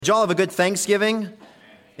Did y'all have a good Thanksgiving?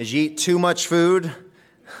 Did you eat too much food?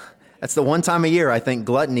 That's the one time a year I think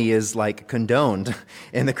gluttony is like condoned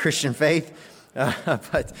in the Christian faith.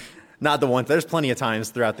 But not the one. There's plenty of times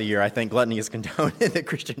throughout the year I think gluttony is condoned in the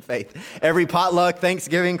Christian faith. Every potluck,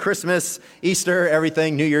 Thanksgiving, Christmas, Easter,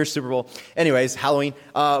 everything, New Year's, Super Bowl. Anyways, Halloween.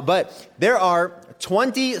 But there are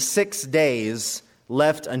 26 days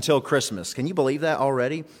left until Christmas. Can you believe that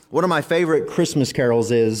already? One of my favorite Christmas carols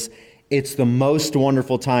is "It's the most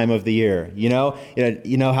wonderful time of the year." You know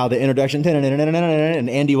how the introduction and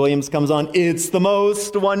Andy Williams comes on. "It's the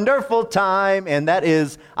most wonderful time," and that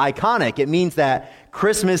is iconic. It means that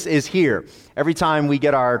Christmas is here. Every time we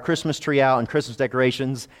get our Christmas tree out and Christmas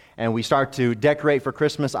decorations, and we start to decorate for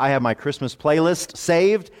Christmas, I have my Christmas playlist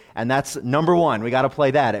saved, and that's number one. We got to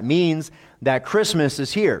play that. It means that Christmas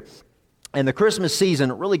is here, and the Christmas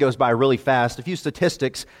season really goes by really fast. A few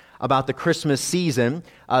statistics about the Christmas season.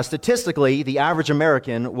 Statistically, the average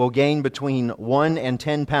American will gain between 1 and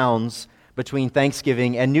 10 pounds between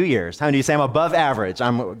Thanksgiving and New Year's. How many of you say I'm above average?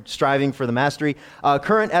 I'm striving for the mastery.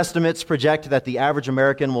 Current estimates project that the average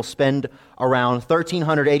American will spend around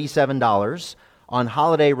 $1,387 on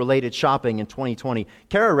holiday-related shopping in 2020.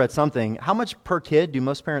 Kara read something. How much per kid do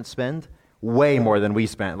most parents spend? Way more than we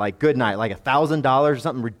spent. Like, good night, like $1,000,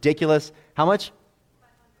 something ridiculous. How much?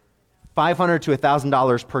 $500 to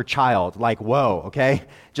 $1,000 per child. Like, whoa, okay?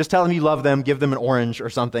 Just tell them you love them, give them an orange or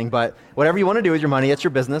something, but whatever you want to do with your money, it's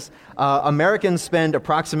your business. Americans spend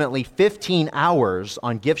approximately 15 hours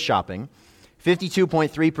on gift shopping.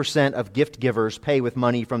 52.3% of gift givers pay with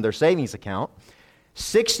money from their savings account.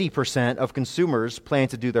 60% of consumers plan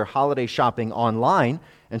to do their holiday shopping online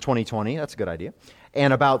in 2020. That's a good idea.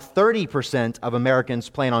 And about 30% of Americans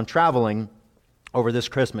plan on traveling over this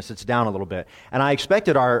Christmas. It's down a little bit. And I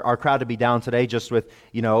expected our crowd to be down today just with,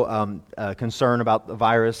 concern about the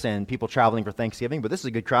virus and people traveling for Thanksgiving. But this is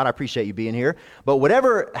a good crowd. I appreciate you being here. But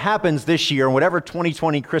whatever happens this year, and whatever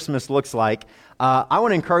 2020 Christmas looks like, I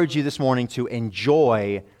want to encourage you this morning to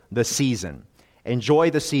enjoy the season. Enjoy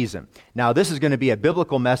the season. Now, this is going to be a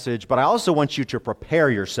biblical message, but I also want you to prepare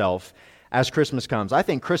yourself as Christmas comes. I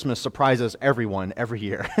think Christmas surprises everyone every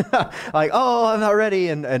year. Like, oh, I'm not ready.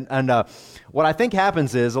 And what I think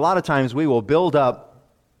happens is a lot of times we will build up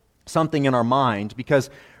something in our mind because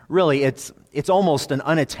really it's almost an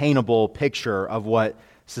unattainable picture of what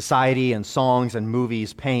society and songs and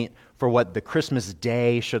movies paint for what the Christmas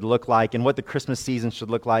day should look like and what the Christmas season should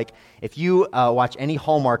look like. If you watch any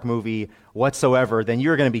Hallmark movie whatsoever, then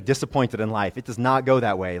you're going to be disappointed in life. It does not go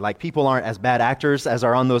that way. Like, people aren't as bad actors as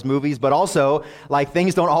are on those movies, but also, like,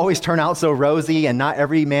 things don't always turn out so rosy, and not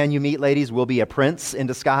every man you meet, ladies, will be a prince in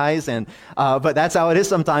disguise. And but that's how it is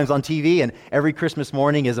sometimes on TV, and every Christmas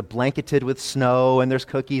morning is blanketed with snow, and there's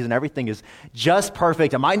cookies, and everything is just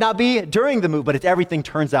perfect. It might not be during the movie, but everything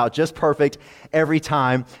turns out just perfect every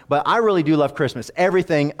time. But I really do love Christmas.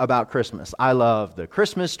 Everything about Christmas. I love the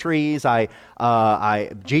Christmas trees.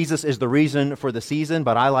 Jesus is the reason for the season,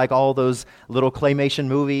 but I like all those little claymation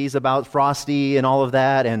movies about Frosty and all of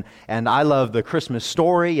that, and I love the Christmas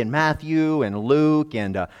story and Matthew and Luke,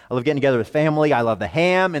 and I love getting together with family. I love the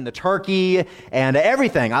ham and the turkey and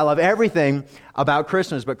everything. I love everything about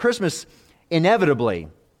Christmas, but Christmas, inevitably,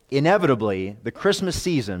 the Christmas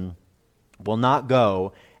season will not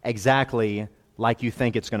go exactly like you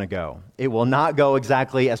think it's going to go. It will not go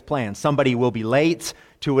exactly as planned. Somebody will be late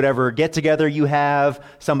to whatever get-together you have.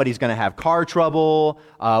 Somebody's going to have car trouble.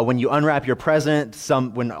 When you unwrap your present,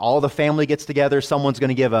 when all the family gets together, someone's going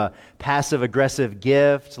to give a passive-aggressive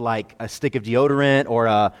gift, like a stick of deodorant or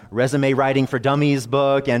a resume writing for dummies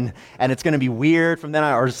book, and it's going to be weird from then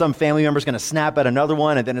on. Or some family member's going to snap at another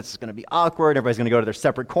one, and then it's going to be awkward. Everybody's going to go to their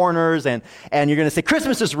separate corners, and you're going to say,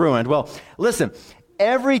 Christmas is ruined. Well, listen,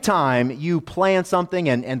 every time you plan something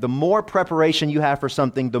and the more preparation you have for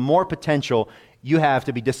something, the more potential you have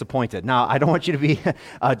to be disappointed. Now, I don't want you to be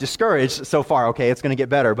discouraged so far, okay? It's going to get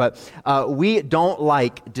better. But we don't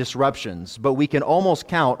like disruptions, but we can almost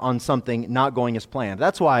count on something not going as planned.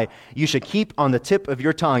 That's why you should keep on the tip of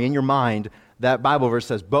your tongue, in your mind, that Bible verse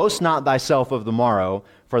says, "Boast not thyself of the morrow,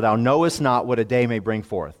 for thou knowest not what a day may bring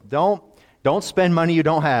forth." Don't spend money you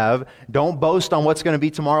don't have. Don't boast on what's going to be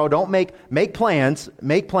tomorrow. Don't make plans,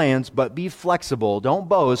 but be flexible. Don't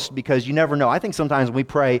boast, because you never know. I think sometimes when we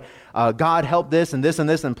pray, God help this and this and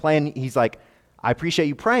this, and plan, he's like, I appreciate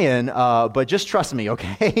you praying, but just trust me,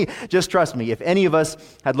 okay? Just trust me. If any of us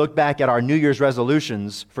had looked back at our New Year's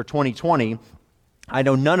resolutions for 2020, I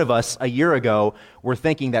know none of us a year ago were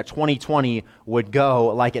thinking that 2020 would go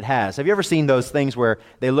like it has. Have you ever seen those things where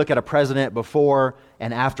they look at a president before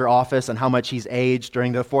and after office and how much he's aged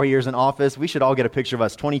during the 4 years in office. We should all get a picture of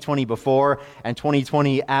us 2020 before and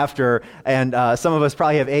 2020 after. And some of us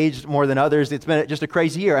probably have aged more than others. It's been just a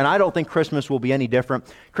crazy year. And I don't think Christmas will be any different.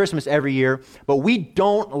 Christmas every year. But we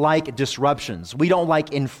don't like disruptions. We don't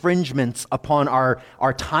like infringements upon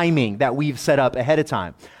our timing that we've set up ahead of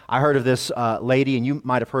time. I heard of this lady, and you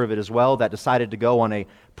might have heard of it as well, that decided to go on a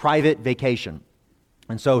private vacation.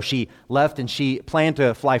 And so she left and she planned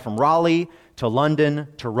to fly from Raleigh to London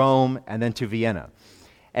to Rome and then to Vienna.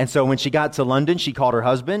 And so when she got to London, she called her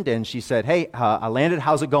husband and she said, "Hey, I landed.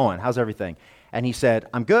 How's it going? How's everything?" And he said,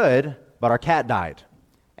 "I'm good, but our cat died."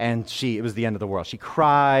 And it was the end of the world. She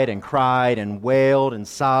cried and wailed and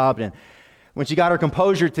sobbed. And when she got her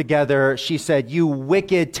composure together, she said, "You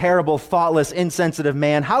wicked, terrible, thoughtless, insensitive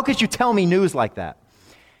man, how could you tell me news like that?"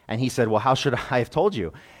 And he said, "Well, how should I have told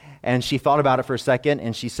you?" And she thought about it for a second,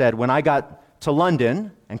 and she said, "When I got to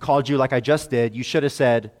London and called you like I just did, you should have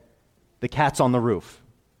said, 'The cat's on the roof.'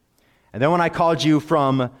 And then when I called you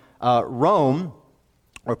from Rome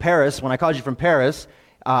or Paris, when I called you from Paris,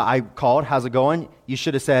 I called, 'How's it going?' You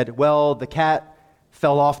should have said, 'Well, the cat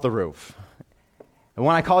fell off the roof.' And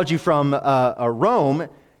when I called you from Rome,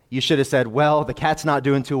 you should have said, 'Well, the cat's not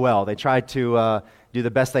doing too well. They tried to do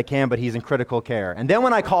the best they can, but he's in critical care.' And then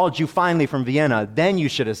when I called you finally from Vienna, then you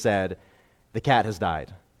should have said, 'The cat has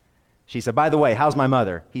died.'" She said, "By the way, how's my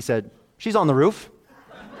mother?" He said, "She's on the roof."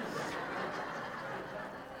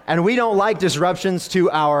 And we don't like disruptions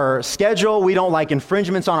to our schedule. We don't like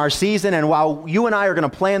infringements on our season. And while you and I are going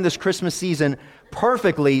to plan this Christmas season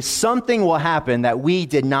perfectly, something will happen that we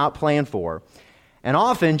did not plan for. And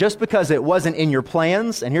often, just because it wasn't in your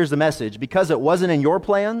plans, and here's the message, because it wasn't in your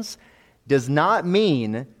plans, does not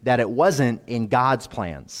mean that it wasn't in God's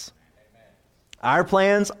plans. Our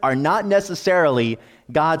plans are not necessarily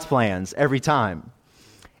God's plans every time.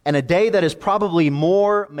 And a day that is probably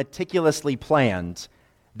more meticulously planned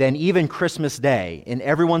than even Christmas Day in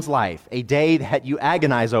everyone's life, a day that you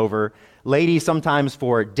agonize over, ladies, sometimes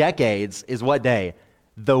for decades, is what day?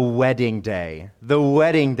 The wedding day. The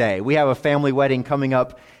wedding day. We have a family wedding coming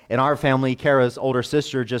up in our family. Kara's older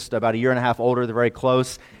sister, just about a year and a half older, they're very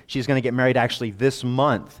close. She's going to get married actually this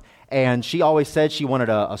month. And she always said she wanted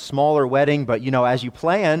a smaller wedding, but as you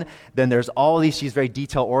plan, then there's all these, she's very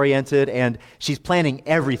detail-oriented, and she's planning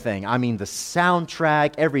everything. I mean, the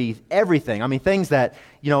soundtrack, everything. I mean, things that,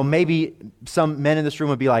 maybe some men in this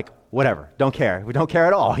room would be like, whatever, don't care. We don't care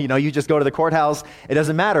at all. You just go to the courthouse, it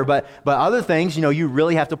doesn't matter. But other things, you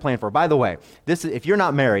really have to plan for. By the way, if you're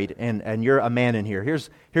not married and you're a man in here, here's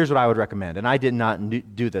what I would recommend. And I did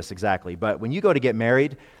not do this exactly, but when you go to get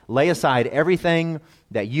married, lay aside everything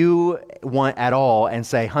that you want at all and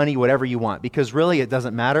say, "Honey, whatever you want," because really it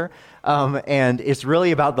doesn't matter. And it's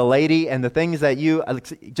really about the lady and the things that you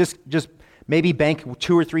just maybe bank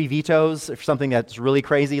 2 or 3 vetoes for something that's really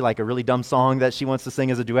crazy, like a really dumb song that she wants to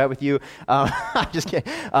sing as a duet with you. I'm just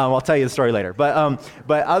kidding. I'll tell you the story later. But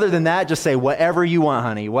other than that, just say whatever you want,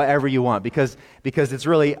 honey, whatever you want, because it's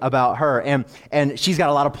really about her. And she's got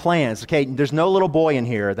a lot of plans. Okay, there's no little boy in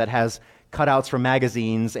here that has cutouts from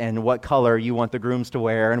magazines and what color you want the grooms to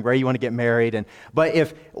wear and where you want to get married. But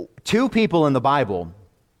if 2 people in the Bible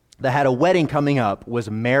that had a wedding coming up was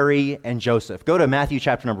Mary and Joseph, go to Matthew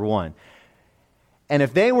chapter number 1. And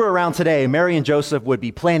if they were around today, Mary and Joseph would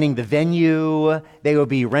be planning the venue. They would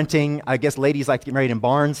be renting. I guess ladies like to get married in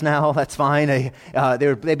barns now. That's fine.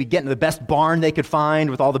 They'd be getting the best barn they could find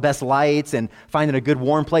with all the best lights and finding a good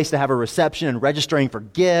warm place to have a reception and registering for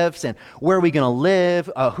gifts and where are we going to live?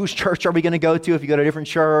 Whose church are we going to go to if you go to a different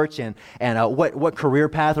church? And what career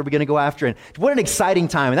path are we going to go after? And what an exciting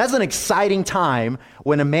time. And that's an exciting time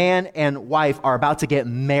when a man and wife are about to get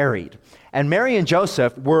married. And Mary and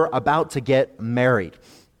Joseph were about to get married.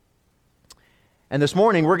 And this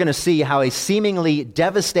morning, we're going to see how a seemingly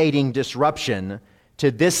devastating disruption to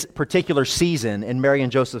this particular season in Mary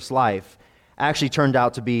and Joseph's life actually turned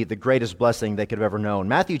out to be the greatest blessing they could have ever known.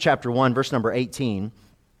 Matthew chapter 1, verse number 18.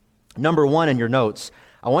 Number 1 in your notes,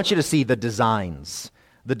 I want you to see the designs.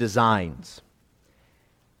 The designs.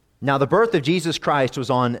 Now, the birth of Jesus Christ was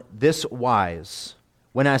on this wise.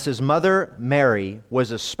 When as his mother Mary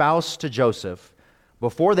was espoused to Joseph,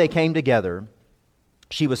 before they came together,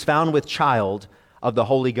 she was found with child of the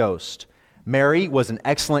Holy Ghost. Mary was an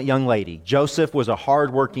excellent young lady. Joseph was a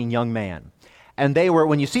hardworking young man. And they were,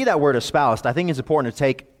 when you see that word espoused, I think it's important to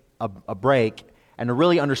take a break and to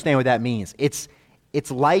really understand what that means. It's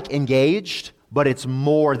like engaged, but it's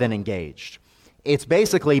more than engaged. It's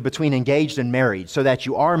basically between engaged and married, so that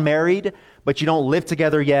you are married, but you don't live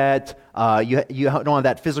together yet. You don't have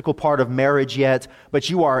that physical part of marriage yet, but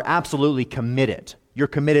you are absolutely committed. You're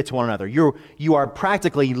committed to one another. You are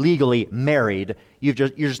practically legally married. You're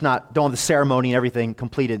just not don't have the ceremony and everything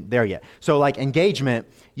completed there yet. So like engagement,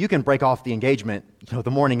 you can break off the engagement,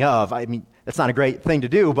 the morning of. I mean, that's not a great thing to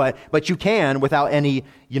do, but you can without any,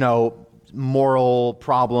 moral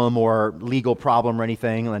problem or legal problem or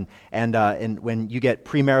anything. And when you get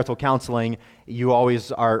premarital counseling, you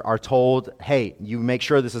always are told, hey, you make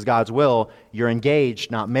sure this is God's will. You're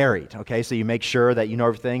engaged, not married. Okay, so you make sure that you know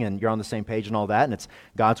everything and you're on the same page and all that, and it's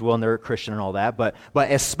God's will and they're a Christian and all that. But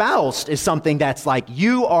espoused is something that's like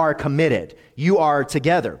you are committed. You are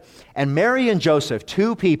together. And Mary and Joseph,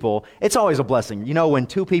 two people, it's always a blessing. When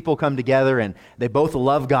two people come together and they both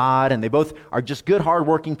love God and they both are just good,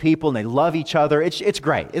 hardworking people and they love each other, it's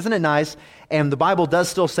great. Isn't it nice? And the Bible does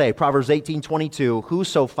still say, Proverbs 18:22,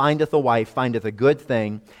 whoso findeth a wife findeth a good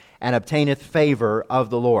thing and obtaineth favor of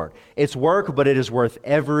the Lord. It's work, but it is worth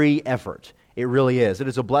every effort. It really is. It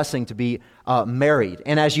is a blessing to be married.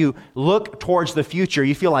 And as you look towards the future,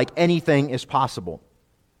 you feel like anything is possible.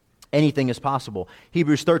 Anything is possible.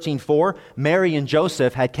 Hebrews 13:4, Mary and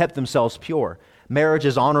Joseph had kept themselves pure. Marriage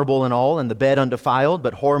is honorable in all, and the bed undefiled,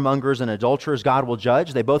 but whoremongers and adulterers God will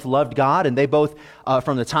judge. They both loved God, and they both,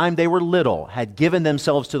 from the time they were little, had given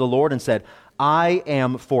themselves to the Lord and said, I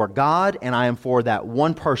am for God, and I am for that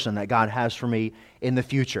one person that God has for me in the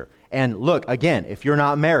future. And look, again, if you're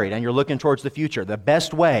not married and you're looking towards the future, the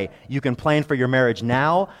best way you can plan for your marriage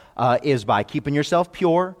now is by keeping yourself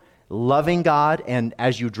pure, loving God, and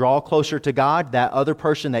as you draw closer to God, that other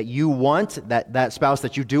person that you want, that spouse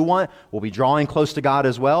that you do want, will be drawing close to God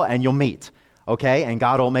as well, and you'll meet, okay? And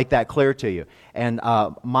God will make that clear to you. And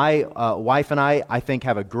my wife and I think,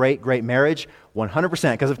 have a great, great marriage,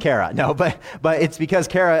 100% because of Kara. No, but it's because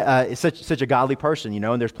Kara is such a godly person,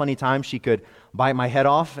 and there's plenty of times she could bite my head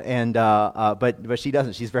off, and but she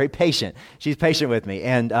doesn't. She's very patient. She's patient with me,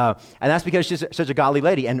 and that's because she's such a godly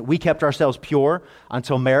lady. And we kept ourselves pure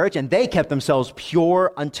until marriage, and they kept themselves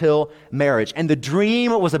pure until marriage. And the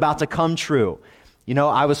dream was about to come true.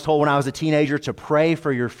 I was told when I was a teenager to pray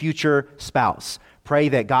for your future spouse. Pray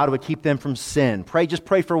that God would keep them from sin. Just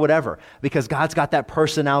pray for whatever, because God's got that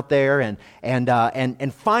person out there.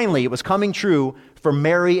 And finally, it was coming true for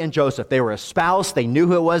Mary and Joseph. They were espoused. They knew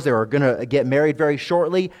who it was. They were going to get married very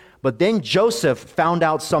shortly. But then Joseph found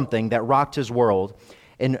out something that rocked his world.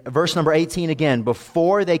 In verse number 18 again,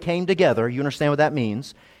 before they came together, you understand what that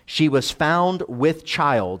means? She was found with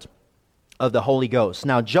child of the Holy Ghost.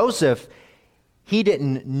 Now, Joseph, he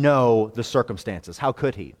didn't know the circumstances. How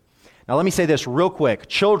could he? Now, let me say this real quick.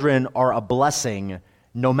 Children are a blessing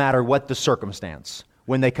no matter what the circumstance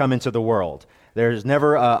when they come into the world. There's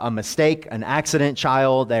never a mistake, an accident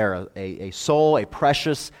child. They're a soul, a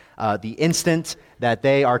precious. The instant that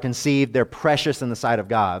they are conceived, they're precious in the sight of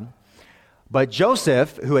God. But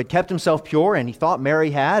Joseph, who had kept himself pure, and he thought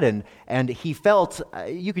Mary had, and he felt,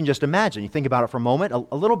 you can just imagine, you think about it for a moment,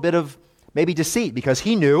 a little bit of maybe deceit, because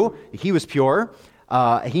he knew he was pure.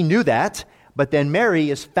 He knew that. But then Mary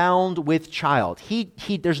is found with child.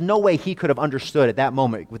 There's no way he could have understood at that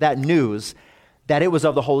moment, with that news, that it was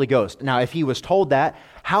of the Holy Ghost. Now, if he was told that,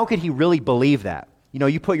 how could he really believe that?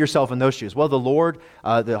 You put yourself in those shoes. Well, the Lord,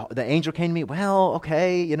 the angel came to me. Well,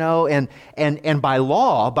 okay, and by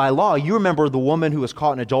law, you remember the woman who was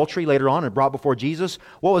caught in adultery later on and brought before Jesus?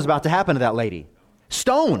 What was about to happen to that lady?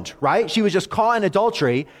 Stoned, right? She was just caught in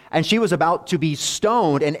adultery, and she was about to be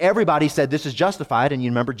stoned, and everybody said, this is justified. And you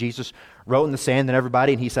remember Jesus wrote in the sand, and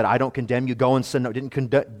everybody, and he said, I don't condemn you, go and sin. No, didn't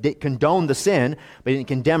condone the sin, but he didn't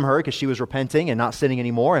condemn her because she was repenting and not sinning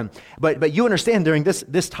anymore. But you understand, during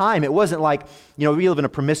this time, it wasn't like, we live in a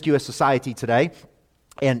promiscuous society today.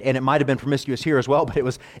 And it might have been promiscuous here as well, but it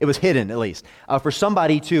was hidden at least. For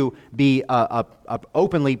somebody to be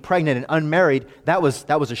openly pregnant and unmarried, that was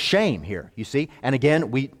a shame here, you see. And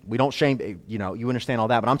again, we don't shame, you understand all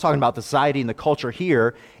that. But I'm talking about the society and the culture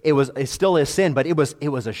here. It still is sin, but it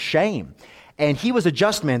was a shame. And he was a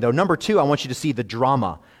just man, though. Number two, I want you to see the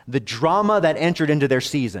drama that entered into their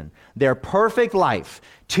season, their perfect life.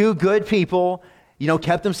 Two good people,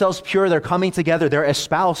 kept themselves pure. They're coming together. They're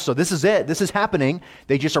espoused. So this is it. This is happening.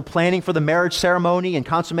 They just are planning for the marriage ceremony and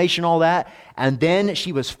consummation, all that. And then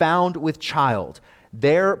she was found with child.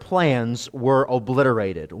 Their plans were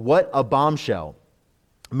obliterated. What a bombshell.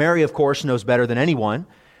 Mary, of course, knows better than anyone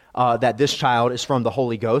that this child is from the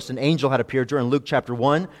Holy Ghost. An angel had appeared to her in Luke chapter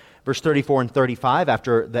 1, verse 34 and 35.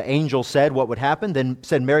 After the angel said what would happen, then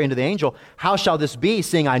said Mary unto the angel, how shall this be,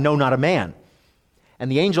 seeing I know not a man?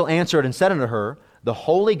 And the angel answered and said unto her, the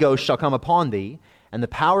Holy Ghost shall come upon thee, and the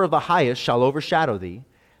power of the highest shall overshadow thee.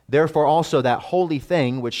 Therefore also that holy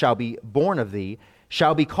thing which shall be born of thee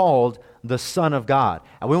shall be called the Son of God.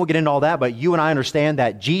 And we won't get into all that, but you and I understand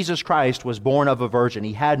that Jesus Christ was born of a virgin.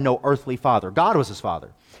 He had no earthly father. God was his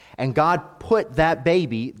father. And God put that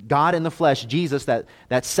baby, God in the flesh, Jesus, that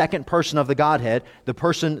second person of the Godhead, the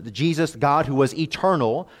person, Jesus, God, who was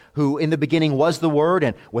eternal, who in the beginning was the Word,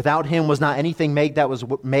 and without him was not anything made that was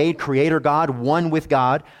made, Creator God, one with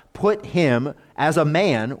God, put him as a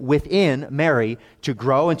man within Mary to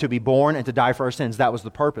grow and to be born and to die for our sins. That was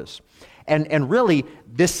the purpose. And really,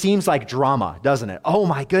 this seems like drama, doesn't it? Oh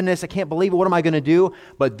my goodness, I can't believe it. What am I going to do?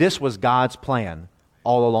 But this was God's plan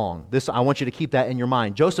all along. I want you to keep that in your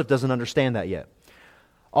mind. Joseph doesn't understand that yet.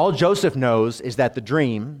 All Joseph knows is that the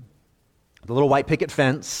dream, the little white picket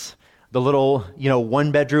fence, the little,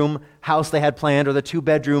 one-bedroom house they had planned, or the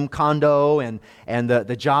two-bedroom condo, and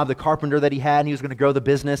the job, the carpenter that he had, and he was going to grow the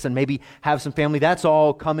business and maybe have some family, that's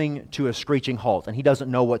all coming to a screeching halt, and he doesn't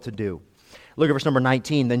know what to do. Look at verse number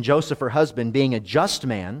 19. Then Joseph, her husband, being a just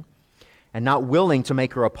man and not willing to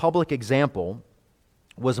make her a public example,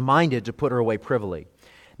 was minded to put her away privily.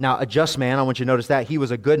 Now, a just man, I want you to notice that. He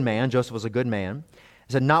was a good man. Joseph was a good man.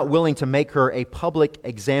 He said, not willing to make her a public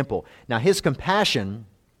example. Now, his compassion,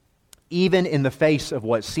 even in the face of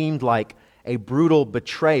what seemed like a brutal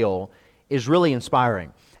betrayal, is really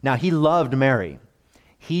inspiring. Now, he loved Mary.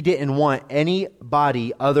 He didn't want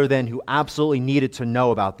anybody other than who absolutely needed to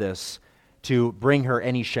know about this to bring her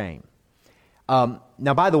any shame. Now,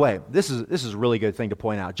 by the way, this is a really good thing to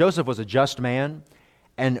point out. Joseph was a just man,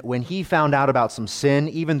 and when he found out about some sin,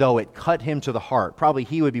 even though it cut him to the heart, probably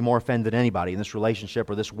he would be more offended than anybody in this relationship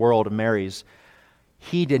or this world of Mary's,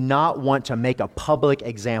 he did not want to make a public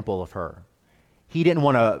example of her. He didn't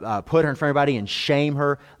want to put her in front of everybody and shame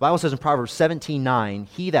her. The Bible says in Proverbs 17:9,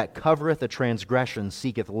 he that covereth a transgression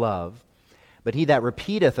seeketh love, but he that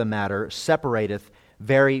repeateth a matter separateth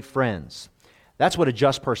very friends. That's what a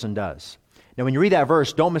just person does. Now, when you read that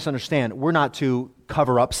verse, don't misunderstand. We're not to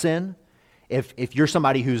cover up sin. If you're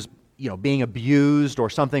somebody who's being abused or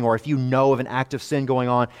something, or if you know of an act of sin going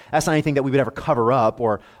on, that's not anything that we would ever cover up,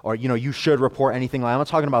 or you should report anything like that. I'm not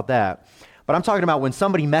talking about that. But I'm talking about when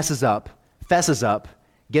somebody messes up, fesses up,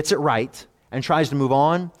 gets it right, and tries to move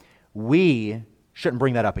on, we shouldn't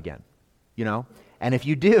bring that up again. And if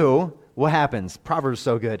you do, what happens? Proverbs is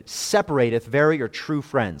so good. Separateth very or true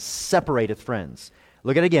friends. Separateth friends.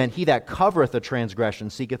 Look at it again. He that covereth a transgression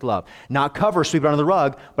seeketh love. Not cover, sweep it under the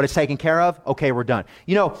rug, but it's taken care of. Okay, we're done.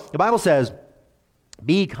 The Bible says,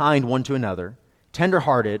 be kind one to another,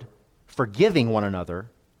 tenderhearted, forgiving one another.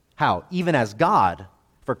 How? Even as God,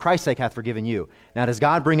 for Christ's sake, hath forgiven you. Now, does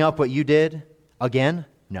God bring up what you did again?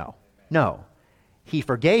 No. He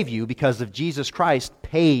forgave you because of Jesus Christ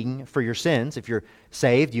paying for your sins. If you're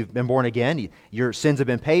saved, you've been born again, your sins have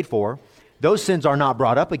been paid for. Those sins are not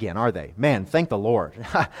brought up again, are they? Man, thank the Lord.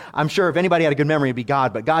 I'm sure if anybody had a good memory, it'd be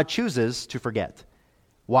God, but God chooses to forget.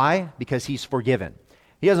 Why? Because he's forgiven.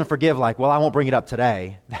 He doesn't forgive like, well, I won't bring it up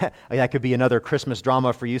today. That could be another Christmas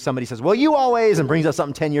drama for you. Somebody says, well, you always, and brings up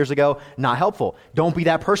something 10 years ago. Not helpful. Don't be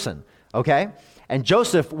that person, okay? And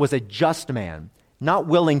Joseph was a just man, not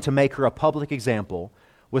willing to make her a public example,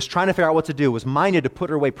 was trying to figure out what to do, was minded to put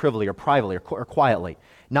her away privily or privately or quietly,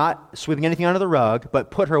 not sweeping anything under the rug, but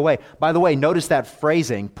put her away. By the way, notice that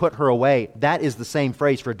phrasing, put her away, that is the same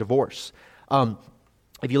phrase for divorce.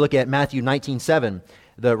 If you look at Matthew 19:7,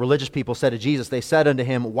 the religious people said to Jesus, they said unto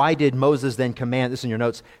him, why did Moses then command, this in your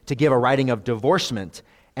notes, to give a writing of divorcement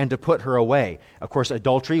and to put her away? Of course,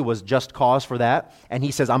 adultery was just cause for that. And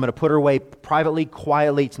he says, I'm going to put her away privately,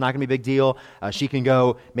 quietly. It's not going to be a big deal. She can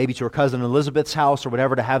go maybe to her cousin Elizabeth's house or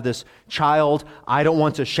whatever to have this child. I don't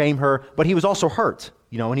want to shame her. But he was also hurt,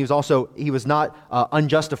 and he was not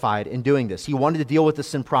unjustified in doing this. He wanted to deal with the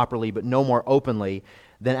sin properly, but no more openly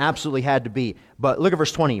than absolutely had to be. But look at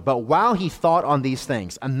verse 20. But while he thought on these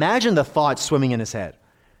things, imagine the thoughts swimming in his head.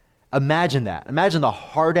 Imagine that. Imagine the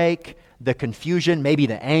heartache, the confusion, maybe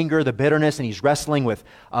the anger, the bitterness, and he's wrestling with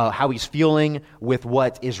how he's feeling, with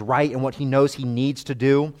what is right and what he knows he needs to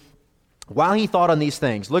do. While he thought on these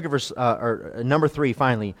things, look at verse number 3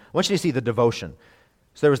 finally. I want you to see the devotion.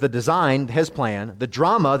 So there was the design, his plan, the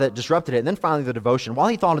drama that disrupted it, and then finally the devotion. While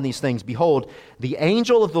he thought on these things, behold, the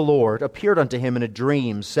angel of the Lord appeared unto him in a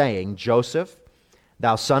dream, saying, Joseph,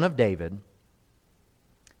 thou son of David,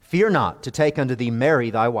 fear not to take unto thee Mary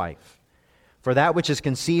thy wife, for that which is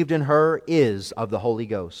conceived in her is of the Holy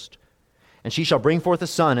Ghost. And she shall bring forth a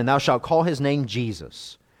son, and thou shalt call his name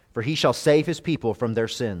Jesus, for he shall save his people from their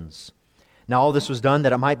sins. Now all this was done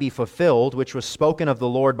that it might be fulfilled, which was spoken of the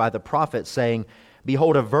Lord by the prophet, saying,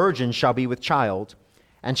 Behold, a virgin shall be with child,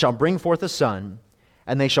 and shall bring forth a son,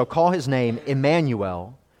 and they shall call his name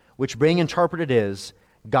Emmanuel, which being interpreted is,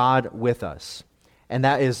 God with us. And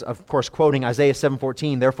that is, of course, quoting Isaiah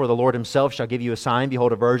 7:14, "Therefore the Lord himself shall give you a sign.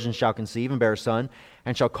 Behold, a virgin shall conceive and bear a son,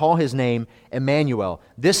 and shall call his name Emmanuel."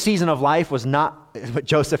 This season of life was not what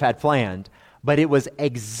Joseph had planned, but it was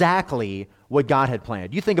exactly what God had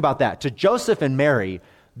planned. You think about that. To Joseph and Mary,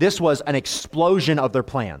 this was an explosion of their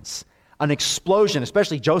plans. An explosion,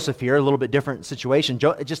 especially Joseph here, a little bit different situation,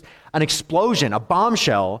 just an explosion, a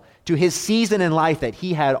bombshell to his season in life that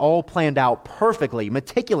he had all planned out perfectly,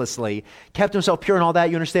 meticulously, kept himself pure and all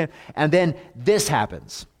that, you understand? And then this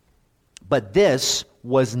happens. But this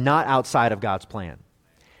was not outside of God's plan.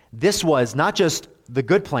 This was not just the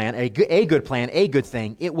good plan, a good plan, a good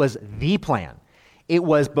thing. It was the plan. It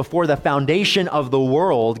was before the foundation of the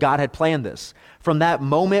world, God had planned this. From that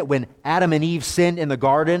moment when Adam and Eve sinned in the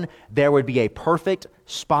garden, there would be a perfect,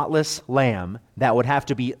 spotless lamb that would have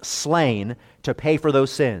to be slain to pay for those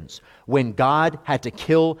sins. When God had to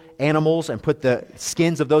kill animals and put the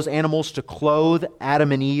skins of those animals to clothe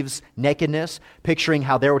Adam and Eve's nakedness, picturing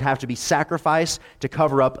how there would have to be sacrifice to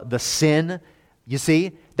cover up the sin, you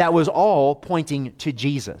see, that was all pointing to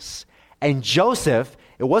Jesus. And Joseph,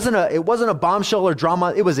 it wasn't a bombshell or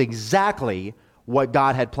drama. It was exactly what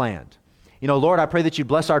God had planned. You know, Lord, I pray that you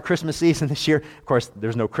bless our Christmas season this year. Of course,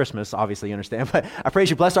 there's no Christmas, obviously, you understand. But I pray that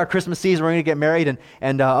you bless our Christmas season. We're going to get married.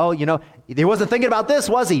 He wasn't thinking about this,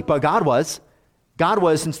 was he? But God was. God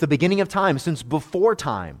was since the beginning of time, since before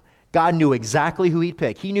time. God knew exactly who he'd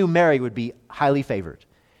pick. He knew Mary would be highly favored.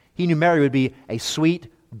 He knew Mary would be a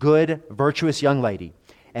sweet, good, virtuous young lady.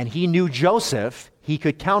 And he knew Joseph, he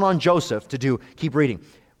could count on Joseph to do, keep reading,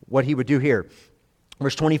 what he would do here.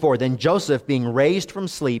 Verse 24, "Then Joseph, being raised from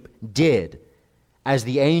sleep, did as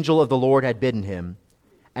the angel of the Lord had bidden him,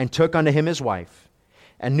 and took unto him his wife,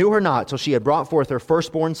 and knew her not till she had brought forth her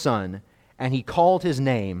firstborn son, and he called his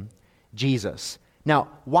name Jesus." Now,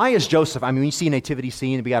 why is Joseph, when you see a nativity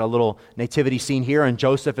scene, we got a little nativity scene here, and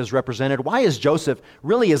Joseph is represented. Why is Joseph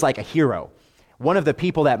really is like a hero? One of the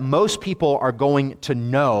people that most people are going to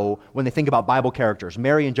know when they think about Bible characters,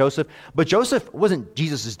 Mary and Joseph. But Joseph wasn't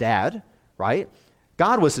Jesus' dad, right?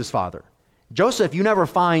 God was his father. Joseph, you never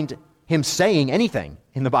find him saying anything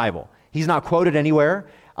in the Bible. He's not quoted anywhere.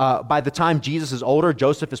 By the time Jesus is older,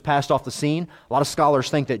 Joseph has passed off the scene. A lot of scholars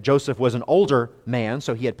think that Joseph was an older man,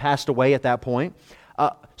 so he had passed away at that point.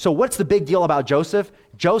 So what's the big deal about Joseph?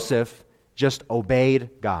 Joseph just obeyed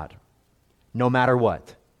God, no matter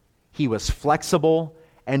what. He was flexible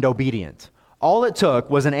and obedient. All it took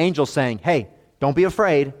was an angel saying, "Hey, don't be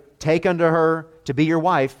afraid. Take unto her to be your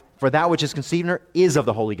wife, for that which is conceived in her is of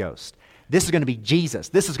the Holy Ghost." This is going to be Jesus.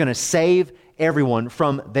 This is going to save everyone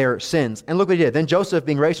from their sins. And look what he did. Then Joseph,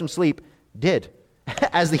 being raised from sleep, did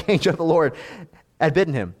as the angel of the Lord had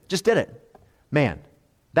bidden him. Just did it. Man,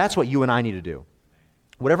 that's what you and I need to do.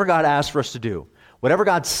 Whatever God asks for us to do, whatever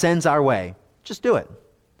God sends our way, just do it.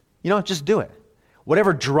 Just do it.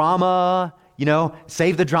 Whatever drama,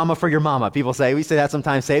 save the drama for your mama. People say, we say that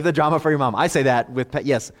sometimes, save the drama for your mama. I say that with,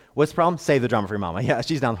 yes, what's the problem? Save the drama for your mama. Yeah,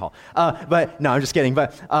 she's down the hall. But no, I'm just kidding.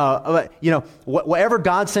 But whatever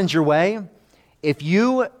God sends your way, if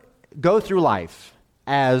you go through life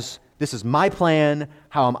as, this is my plan,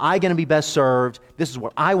 how am I going to be best served, this is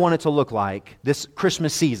what I want it to look like, this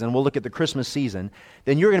Christmas season, we'll look at the Christmas season,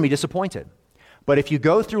 then you're going to be disappointed. But if you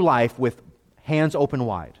go through life with hands open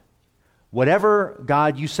wide, whatever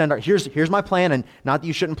God you send, here's my plan, and not that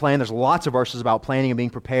you shouldn't plan. There's lots of verses about planning and being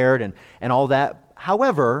prepared and all that.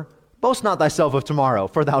 However, boast not thyself of tomorrow,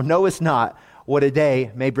 for thou knowest not what a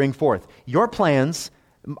day may bring forth. Your plans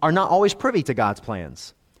are not always privy to God's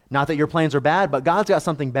plans. Not that your plans are bad, but God's got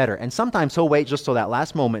something better. And sometimes he'll wait just till that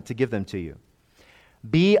last moment to give them to you.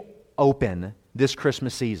 Be open this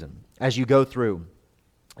Christmas season as you go through.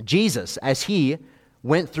 Jesus, as he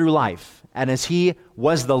went through life, and as he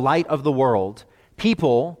was the light of the world,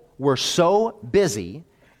 people were so busy,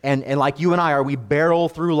 and like you and I are, we barrel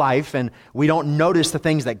through life, and we don't notice the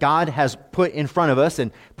things that God has put in front of us,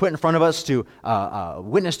 and put in front of us to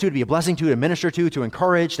witness to be a blessing to minister to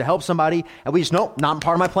encourage, to help somebody, and we just, nope, not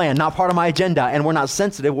part of my plan, not part of my agenda, and we're not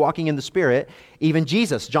sensitive, walking in the Spirit. Even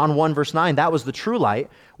Jesus, John 1, verse 9, that was the true light,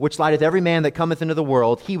 which lighteth every man that cometh into the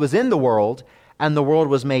world. He was in the world, and the world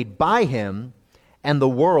was made by him, and the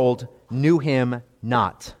world knew him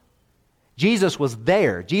not. Jesus was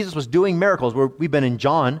there. Jesus was doing miracles. We've been in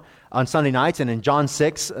John on Sunday nights, and in John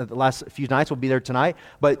 6, the last few nights, we'll be there tonight.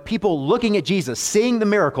 But people looking at Jesus, seeing the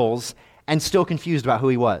miracles, and still confused about who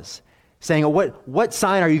he was. Saying, what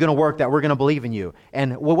sign are you going to work that we're going to believe in you?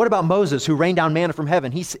 And what about Moses, who rained down manna from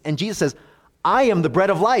heaven? And Jesus says, I am the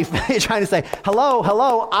bread of life. He's trying to say,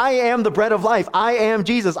 hello, I am the bread of life. I am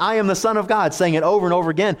Jesus. I am the Son of God, saying it over and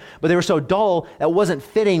over again. But they were so dull that wasn't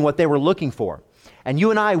fitting what they were looking for. And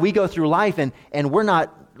you and I, we go through life and we're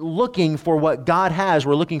not looking for what God has.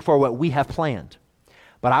 We're looking for what we have planned.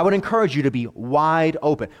 But I would encourage you to be wide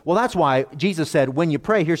open. Well, that's why Jesus said, when you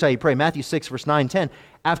pray, here's how you pray. Matthew 6, verse 9 and 10.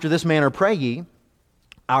 After this manner pray ye,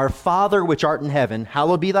 Our Father which art in heaven,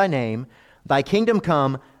 hallowed be thy name. Thy kingdom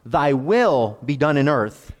come, thy will be done in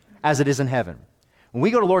earth as it is in heaven. When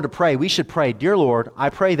we go to Lord to pray, we should pray, Dear Lord, I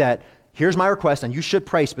pray that here's my request, and you should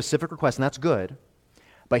pray specific requests, and that's good.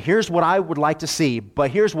 But here's what I would like to see,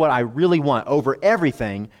 but here's what I really want over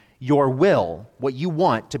everything, your will, what you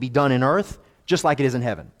want to be done in earth, just like it is in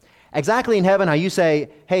heaven. Exactly in heaven, how you say,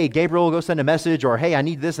 hey, Gabriel, go send a message, or hey, I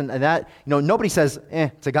need this and that. Nobody says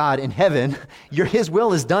to God in heaven. His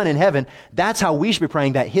will is done in heaven. That's how we should be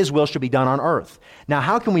praying, that His will should be done on earth. Now,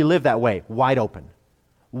 how can we live that way? Wide open.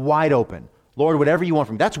 Wide open. Lord, whatever you want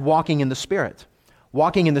from me. That's walking in the Spirit.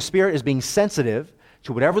 Walking in the Spirit is being sensitive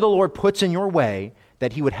to whatever the Lord puts in your way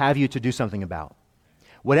that He would have you to do something about.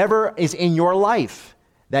 Whatever is in your life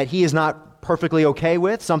that He is not perfectly okay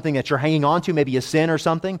with, something that you're hanging on to, maybe a sin or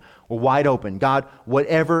something, we're wide open. God,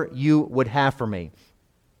 whatever you would have for me.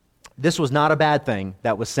 This was not a bad thing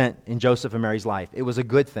that was sent in Joseph and Mary's life. It was a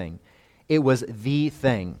good thing. It was the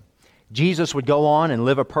thing. Jesus would go on and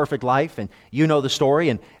live a perfect life, and you know the story.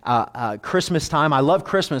 And Christmas time, I love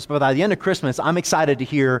Christmas, but by the end of Christmas, I'm excited to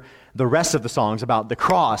hear the rest of the songs about the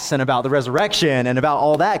cross and about the resurrection and about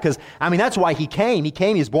all that, because, that's why He came.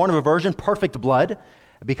 He was born of a virgin, perfect blood.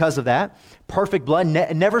 Because of that, perfect blood,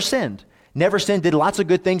 never sinned. Never sinned, did lots of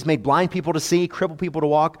good things, made blind people to see, crippled people to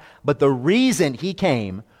walk. But the reason He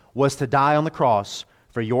came was to die on the cross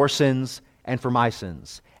for your sins and for my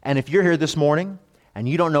sins. And if you're here this morning and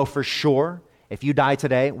you don't know for sure if you die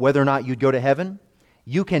today whether or not you'd go to heaven,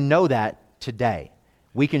 you can know that today.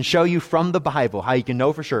 We can show you from the Bible how you can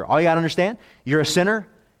know for sure. All you got to understand, you're a sinner.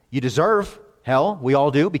 You deserve hell. We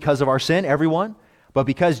all do because of our sin, everyone. But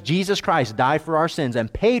because Jesus Christ died for our sins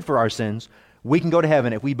and paid for our sins, we can go to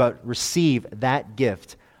heaven if we but receive that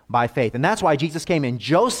gift by faith. And that's why Jesus came, and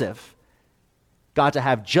Joseph got to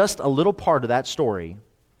have just a little part of that story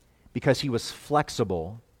because he was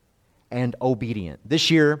flexible and obedient. This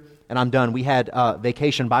year, and I'm done, we had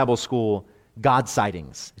Vacation Bible School God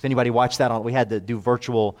sightings. If anybody watched that, we had to do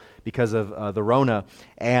virtual because of the Rona,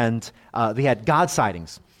 and they had God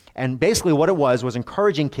sightings. And basically what it was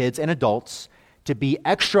encouraging kids and adults to be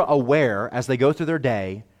extra aware as they go through their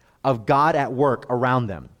day of God at work around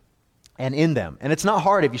them and in them. And it's not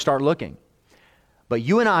hard if you start looking. But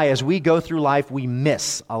you and I, as we go through life, we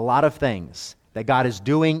miss a lot of things that God is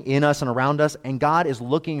doing in us and around us, and God is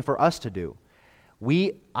looking for us to do.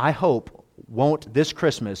 We, I hope, won't this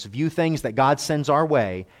Christmas view things that God sends our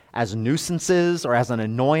way as nuisances or as an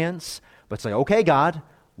annoyance, but say, okay, God,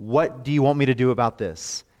 what do you want me to do about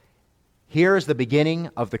this? Here is the beginning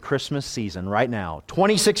of the Christmas season right now.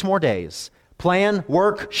 26 more days. Plan,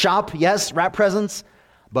 work, shop, yes, wrap presents,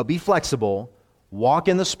 but be flexible, walk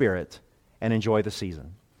in the Spirit, and enjoy the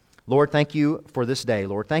season. Lord, thank you for this day.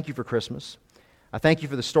 Lord, thank you for Christmas. I thank you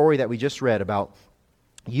for the story that we just read about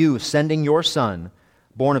you sending your Son,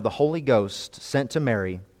 born of the Holy Ghost, sent to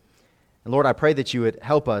Mary. And Lord, I pray that you would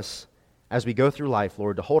help us as we go through life,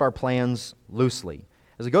 Lord, to hold our plans loosely.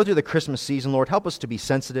 As we go through the Christmas season, Lord, help us to be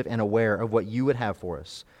sensitive and aware of what you would have for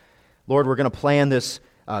us. Lord, we're going to plan this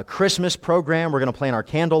Christmas program. We're going to plan our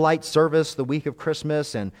candlelight service the week of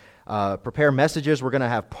Christmas and prepare messages. We're going to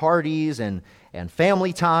have parties and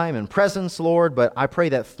family time and presents, Lord. But I pray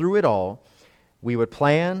that through it all, we would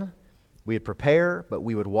plan, we would prepare, but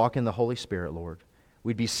we would walk in the Holy Spirit, Lord.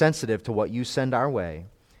 We'd be sensitive to what you send our way.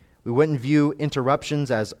 We wouldn't view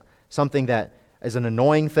interruptions as something that is an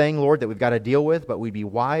annoying thing, Lord, that we've got to deal with, but we'd be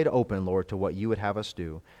wide open, Lord, to what you would have us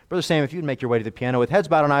do. Brother Sam, if you'd make your way to the piano with heads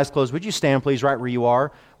bowed and eyes closed, would you stand, please, right where you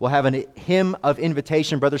are? We'll have a hymn of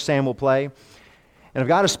invitation Brother Sam will play. And if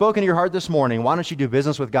God has spoken to your heart this morning, why don't you do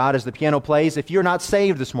business with God as the piano plays? If you're not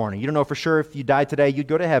saved this morning, you don't know for sure if you died today, you'd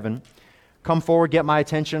go to heaven, come forward, get my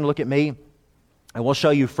attention, look at me, and we'll show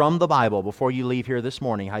you from the Bible before you leave here this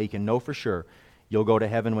morning how you can know for sure you'll go to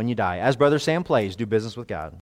heaven when you die. As Brother Sam plays, do business with God.